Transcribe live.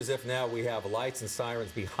As if now we have lights and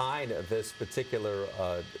sirens behind this particular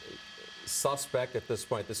suspect at this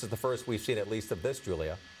point. This is the first we've seen, at least, of this,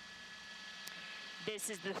 Julia. This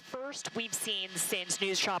is the first we've seen since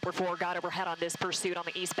News Chopper 4 got overhead on this pursuit on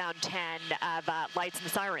the eastbound 10 of lights and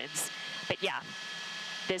sirens. But yeah,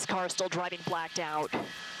 this car still driving blacked out.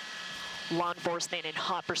 Law enforcement in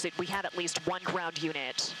hot pursuit. We have at least one ground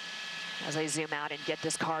unit. As I zoom out and get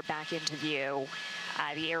this car back into view,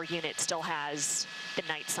 the air unit still has the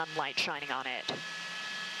night sunlight shining on it.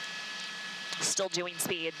 Still doing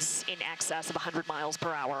speeds in excess of 100 miles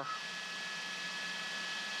per hour.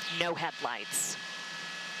 No headlights.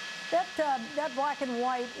 That black and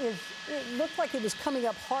white it looked like it was coming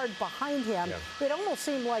up hard behind him. Yeah. It almost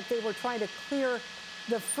seemed like they were trying to clear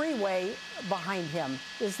the freeway behind him.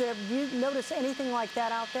 Do you notice anything like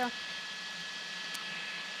that out there?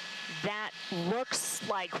 That looks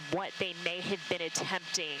like what they may have been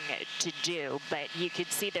attempting to do, but you could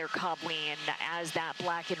see their cobbling as that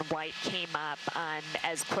black and white came up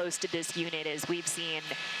as close to this unit as we've seen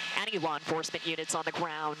any law enforcement units on the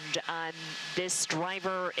ground. This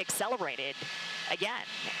driver accelerated again,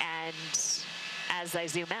 and as I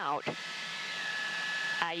zoom out,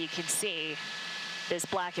 you can see this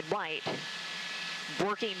black and white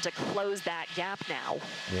working to close that gap now.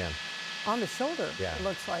 Yeah. On the shoulder, yeah, it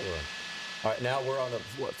looks like. Sure. All right, now we're on the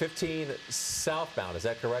 15 southbound. Is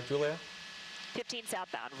that correct, Julia? 15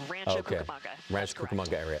 southbound, Rancho Cucamonga. Rancho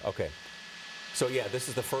Cucamonga area. Okay. So yeah, this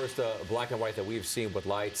is the first black and white that we've seen with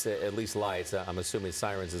lights, at least lights. I'm assuming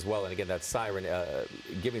sirens as well. And again, that siren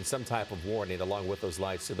giving some type of warning along with those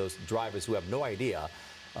lights to those drivers who have no idea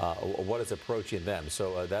what is approaching them.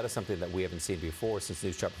 So that is something that we haven't seen before since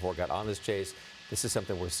News Chopper 4 got on this chase. This is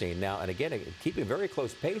something we're seeing now. And again, keeping very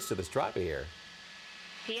close pace to this driver here.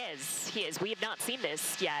 He is. He is. We have not seen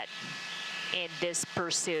this yet in this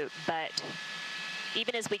pursuit. But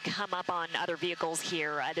even as we come up on other vehicles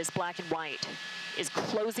here, this black and white is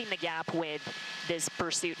closing the gap with this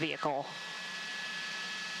pursuit vehicle.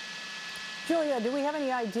 Julia, do we have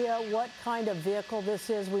any idea what kind of vehicle this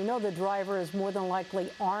is? We know the driver is more than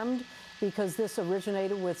likely armed because this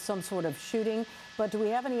originated with some sort of shooting. But do we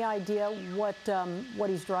have any idea what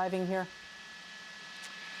he's driving here?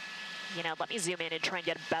 You know, let me zoom in and try and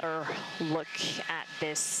get a better look at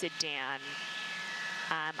this sedan.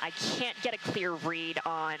 I can't get a clear read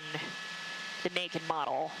on the make and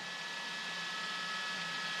model.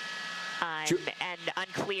 And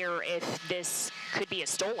unclear if this could be a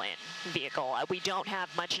stolen vehicle. We don't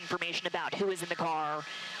have much information about who is in the car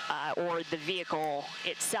or the vehicle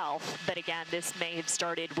itself. But again, this may have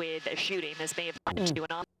started with a shooting. This may have led to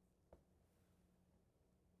an.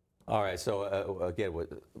 All right, so again,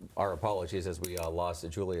 our apologies as we lost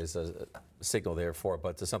Julia's signal there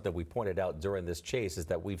but something we pointed out during this chase is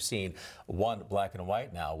that we've seen one black and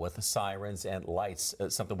white now with the sirens and lights,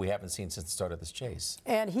 something we haven't seen since the start of this chase.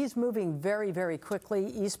 And he's moving very, very quickly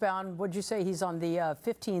eastbound. Would you say he's on the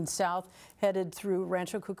 15 south headed through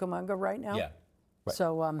Rancho Cucamonga right now? Yeah. Right.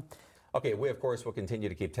 So. Okay, we, of course, will continue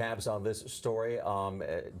to keep tabs on this story.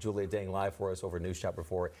 Julia Dang live for us over News Chopper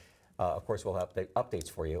 4. Of course, we'll have updates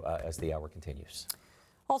for you as the hour continues.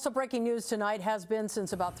 Also breaking news tonight has been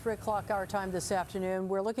since about 3 o'clock our time this afternoon.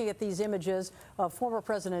 We're looking at these images of former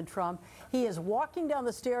President Trump. He is walking down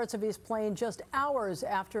the stairs of his plane just hours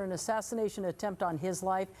after an assassination attempt on his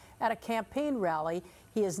life at a campaign rally.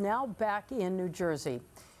 He is now back in New Jersey.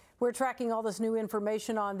 We're tracking all this new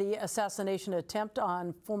information on the assassination attempt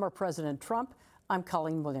on former President Trump. I'm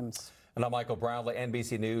Colleen Williams. And I'm Michael Brownlee.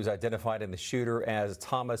 NBC News identified the shooter as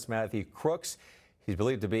Thomas Matthew Crooks. He's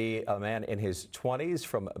believed to be a man in his 20s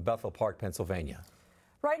from Bethel Park, Pennsylvania.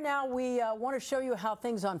 Right now, we want to show you how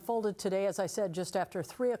things unfolded today, as I said, just after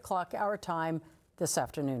 3 o'clock our time this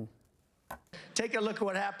afternoon. Take a look at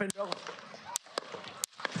what happened.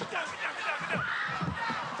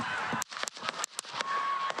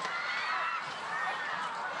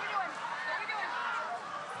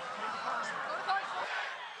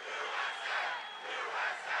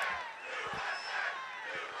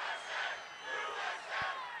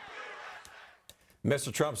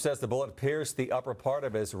 Mr. Trump says the bullet pierced the upper part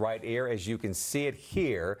of his right ear, as you can see it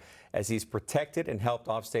here, as he's protected and helped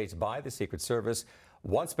offstage by the Secret Service.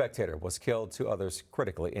 One spectator was killed, 2 others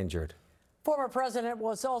critically injured. Former president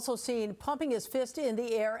was also seen pumping his fist in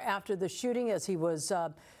the air after the shooting as he was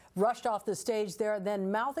rushed off the stage there,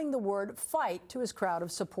 then mouthing the word "fight" to his crowd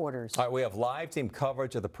of supporters. All right, we have live team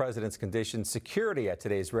coverage of the president's condition, security at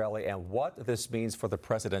today's rally, and what this means for the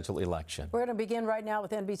presidential election. We're going to begin right now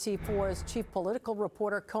with NBC4's chief political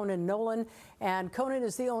reporter, Conan Nolan. And Conan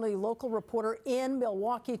is the only local reporter in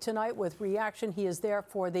Milwaukee tonight with reaction. He is there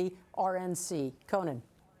for the RNC. Conan.